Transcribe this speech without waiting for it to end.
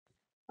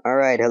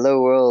Alright,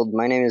 hello world,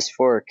 my name is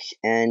Forkk,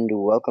 and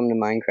welcome to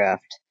Minecraft.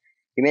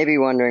 You may be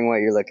wondering what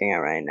you're looking at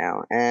right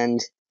now,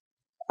 and,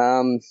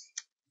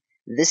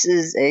 this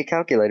is a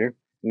calculator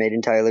made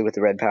entirely with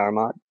the Redpower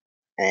mod,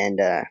 and,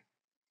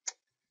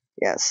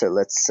 yeah, so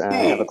let's,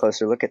 have a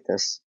closer look at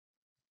this.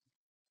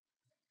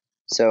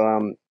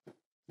 So,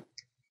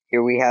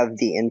 here we have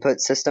the input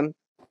system.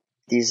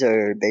 These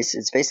are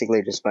it's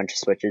basically just a bunch of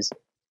switches.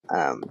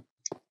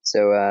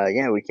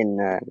 Yeah, we can,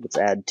 let's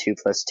add 2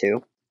 plus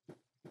 2.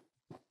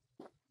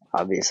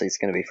 Obviously it's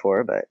going to be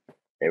 4, but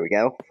there we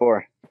go,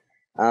 4.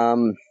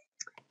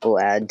 We'll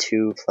add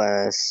 2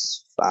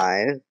 plus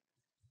 5,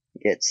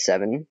 get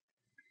 7.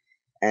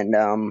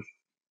 And,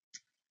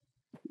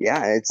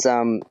 yeah, it's,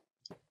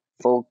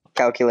 full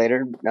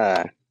calculator.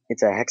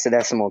 It's a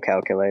hexadecimal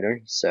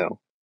calculator,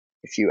 so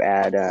if you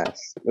add,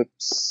 if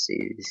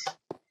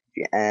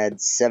you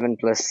add 7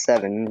 plus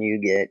 7, you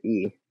get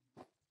E.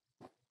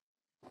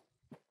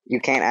 You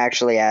can't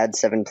actually add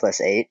 7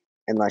 plus 8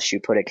 unless you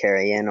put a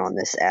carry in on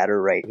this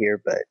adder right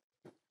here, but,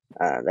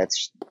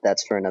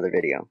 that's for another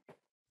video.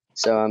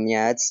 So,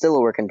 yeah, it's still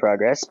a work in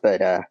progress,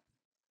 but, I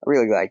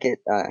really like it.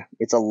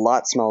 It's a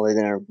lot smaller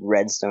than a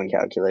redstone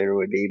calculator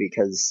would be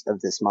because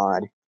of this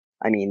mod.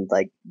 I mean,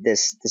 like,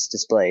 this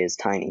display is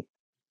tiny,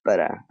 but,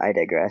 I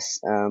digress.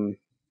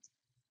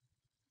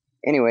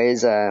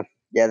 Anyways, yeah,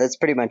 that's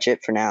pretty much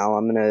it for now.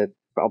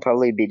 I'll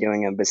probably be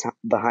doing a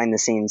behind the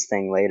scenes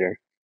thing later.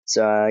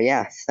 So,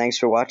 yeah, thanks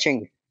for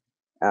watching.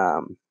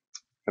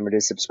 Remember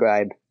to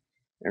subscribe,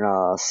 and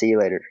I'll see you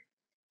later.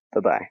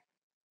 Bye-bye.